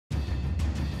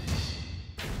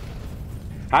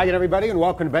Hi again, everybody, and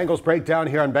welcome to Bengals Breakdown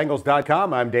here on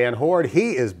Bengals.com. I'm Dan Hoard.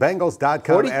 He is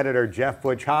Bengals.com editor Geoff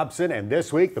Hobson, and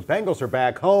this week the Bengals are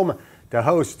back home to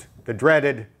host the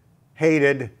dreaded,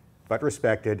 hated, but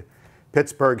respected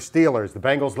Pittsburgh-Steelers. The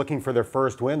Bengals looking for their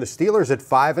first win. The Steelers at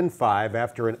 5-5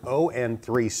 after an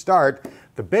 0-3 start.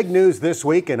 The big news this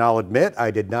week, and I'll admit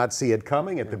I did not see it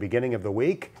coming at the beginning of the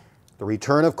week, the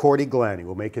return of Hoard. He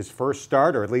will make his first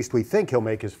start, or at least we think he'll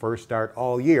make his first start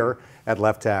all year at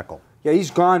left tackle. Yeah,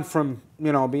 he's gone from,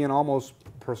 being almost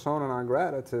persona non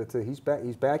grata to he's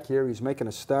back here, he's making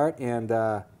a start, and,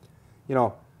 at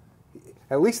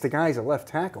least the guys at left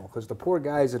tackle, because the poor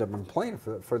guys that have been playing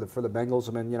for the Bengals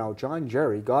have been, John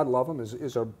Jerry, God love him,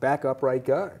 is a backup right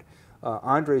guard.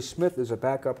 Andre Smith is a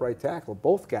backup right tackle.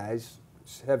 Both guys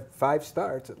have 5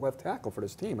 starts at left tackle for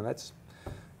this team, and that's,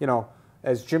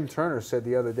 as Jim Turner said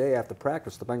the other day after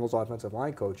practice, the Bengals offensive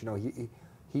line coach,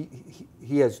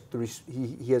 he has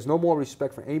no more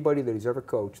respect for anybody that he's ever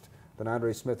coached than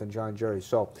Andre Smith and John Jerry.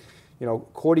 So,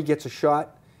 Cordy gets a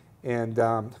shot, and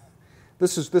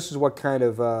this is what kind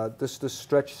of this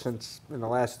stretch since in the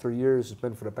last 3 years has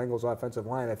been for the Bengals offensive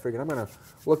line. I figured I'm going to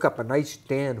look up a nice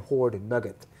Dan Hoard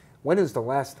nugget. When is the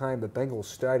last time the Bengals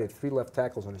started 3 left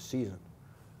tackles in a season?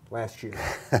 Last year.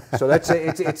 So that's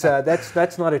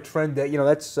not a trend that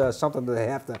that's something that they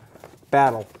have to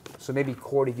battle. So maybe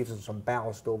Cordy gives them some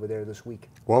ballast over there this week.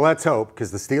 Well, let's hope,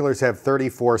 because the Steelers have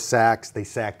 34 sacks. They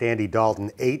sacked Andy Dalton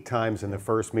 8 times in the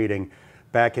first meeting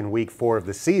back in week 4 of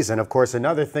the season. Of course,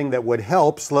 another thing that would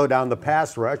help slow down the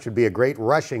pass rush would be a great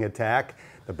rushing attack.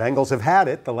 The Bengals have had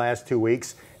it the last 2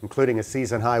 weeks, including a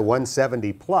season-high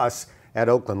 170+ at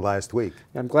Oakland last week.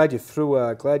 I'm glad you threw.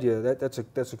 That's a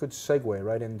good segue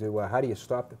right into how do you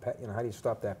stop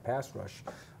that pass rush.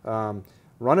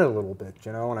 Run it a little bit,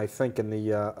 and I think in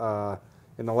the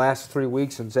last 3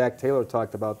 weeks, and Zach Taylor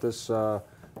talked about this, they're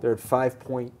at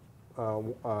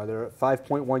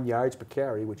 5.1 yards per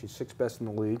carry, which is 6th best in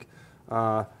the league.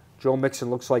 Joe Mixon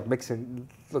looks like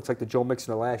the Joe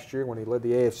Mixon of last year when he led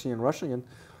the AFC in rushing, and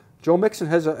Joe Mixon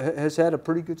has had a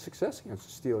pretty good success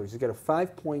against the Steelers. He's got a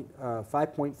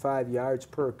 5.5 yards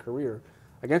per career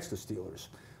against the Steelers.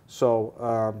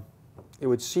 So it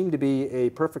would seem to be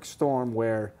a perfect storm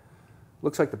where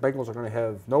looks like the Bengals are going to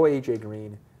have no A.J.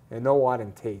 Green and no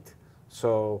Auden Tate.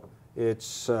 So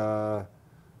it's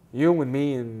you and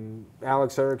me and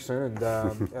Alex Erickson and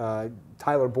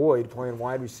Tyler Boyd playing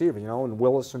wide receiver, and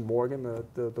Willis and Morgan,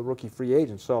 the rookie free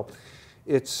agent. So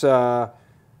it's, for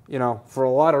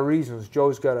a lot of reasons,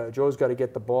 Joe's got to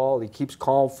get the ball. He keeps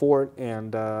calling for it,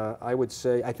 and I would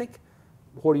say, I think,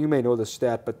 Hoard, you may know this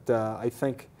stat, but I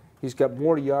think he's got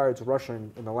more yards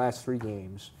rushing in the last 3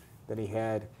 games than he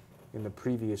had in the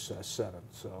previous 7.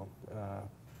 So,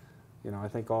 I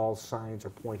think all signs are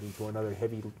pointing to another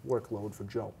heavy workload for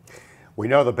Joe. We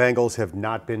know the Bengals have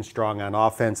not been strong on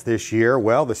offense this year.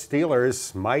 Well, the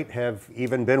Steelers might have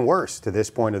even been worse to this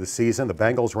point of the season. The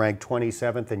Bengals ranked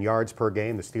 27th in yards per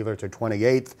game. The Steelers are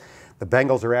 28th. The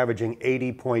Bengals are averaging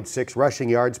 80.6 rushing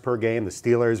yards per game. The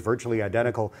Steelers virtually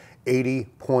identical,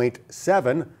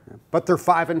 80.7. But they're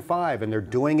 5-5, and they're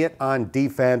doing it on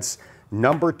defense.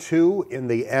 Number 2 in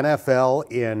the NFL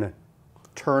in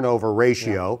turnover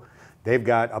ratio. Yeah. They've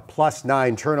got a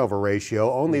 +9 turnover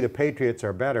ratio. Only the Patriots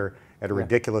are better at a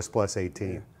ridiculous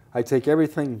 +18. Yeah. I take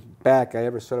everything back I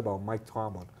ever said about Mike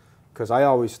Tomlin, because I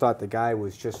always thought the guy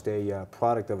was just a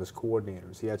product of his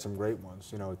coordinators. He had some great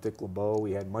ones. Dick LeBeau,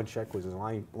 he had Munchak was his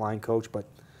line coach, but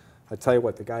I tell you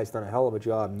what, the guy's done a hell of a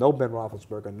job. No Ben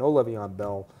Roethlisberger, no Le'Veon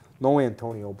Bell, no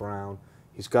Antonio Brown.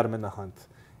 He's got him in the hunt.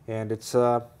 And it's,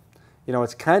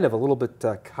 it's kind of a little bit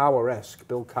Cowher-esque.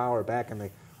 Bill Cowher back in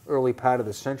the early part of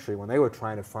the century when they were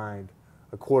trying to find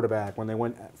a quarterback, when they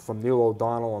went from Neil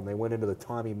O'Donnell and they went into the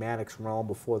Tommy Maddox realm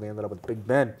before they ended up with Big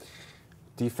Ben.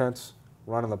 Defense,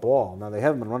 running the ball. Now, they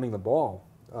haven't been running the ball.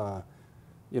 They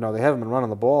haven't been running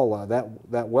the ball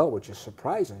that well, which is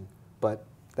surprising, but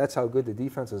that's how good the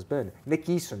defense has been. Nick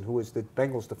Eason, who was the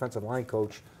Bengals defensive line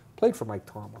coach, played for Mike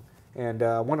Tomlin and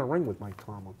won a ring with Mike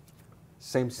Tomlin.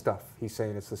 Same stuff. He's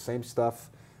saying it's the same stuff.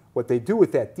 What they do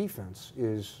with that defense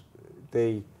is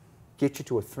they get you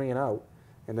to a 3-and-out,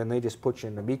 and then they just put you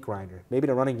in the meat grinder. Maybe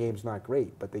the running game's not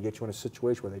great, but they get you in a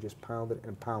situation where they just pound it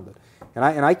and pound it.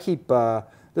 And I keep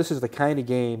this is the kind of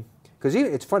game, because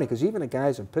it's funny, because even the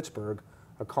guys in Pittsburgh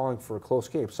are calling for a close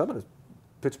game. Some of the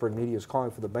Pittsburgh media is calling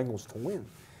for the Bengals to win.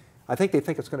 I think they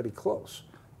think it's going to be close.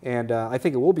 And I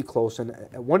think it will be close. And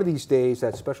one of these days,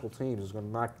 that special teams is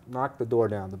going to knock the door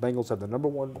down. The Bengals have the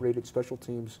 #1 rated special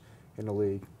teams in the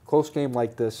league. Close game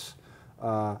like this,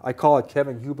 I call it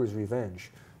Kevin Huber's revenge.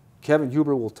 Kevin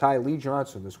Huber will tie Lee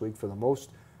Johnson this week for the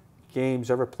most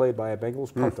games ever played by a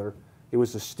Bengals punter. It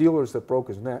was the Steelers that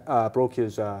broke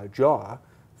his jaw,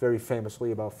 very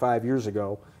famously, about 5 years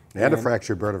ago. And a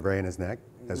fractured vertebrae in his neck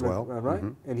as well. Right.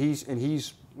 And he's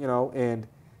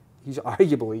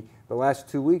arguably the last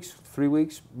 2 weeks, 3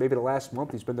 weeks, maybe the last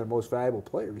month, he's been their most valuable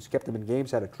player. He's kept them in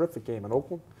games, had a terrific game in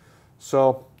Oakland.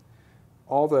 So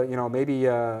all the, maybe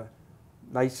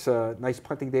nice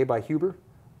punting day by Huber,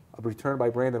 a return by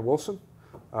Brandon Wilson,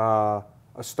 a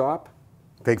stop.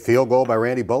 Big field goal by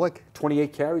Randy Bullock.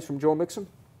 28 carries from Joe Mixon.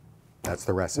 That's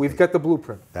the recipe. We've got the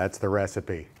blueprint. That's the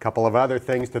recipe. A couple of other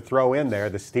things to throw in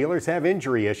there. The Steelers have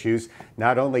injury issues.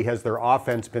 Not only has their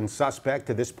offense been suspect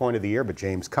to this point of the year, but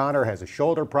James Conner has a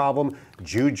shoulder problem,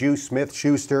 Juju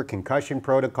Smith-Schuster, concussion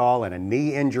protocol, and a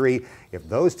knee injury. If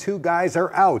those two guys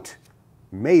are out,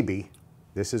 maybe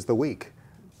this is the week.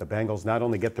 The Bengals not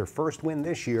only get their first win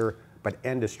this year, but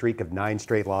end a streak of 9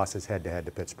 straight losses head-to-head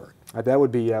to Pittsburgh. That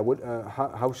would be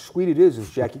how sweet it is, as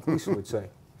Jackie Gleason would say.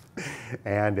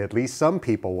 And at least some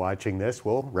people watching this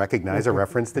will recognize a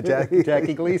reference to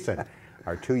Jackie Gleason.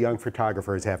 Our 2 young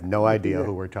photographers have no idea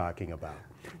who we're talking about.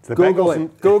 It's the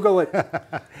Google it.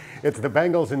 It's the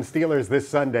Bengals and Steelers this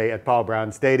Sunday at Paul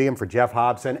Brown Stadium. For Geoff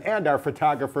Hobson and our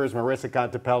photographers Marissa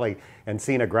Contepelli and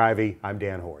Sina Grivey, I'm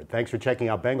Dan Hoard. Thanks for checking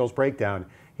out Bengals Breakdown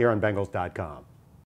here on Bengals.com.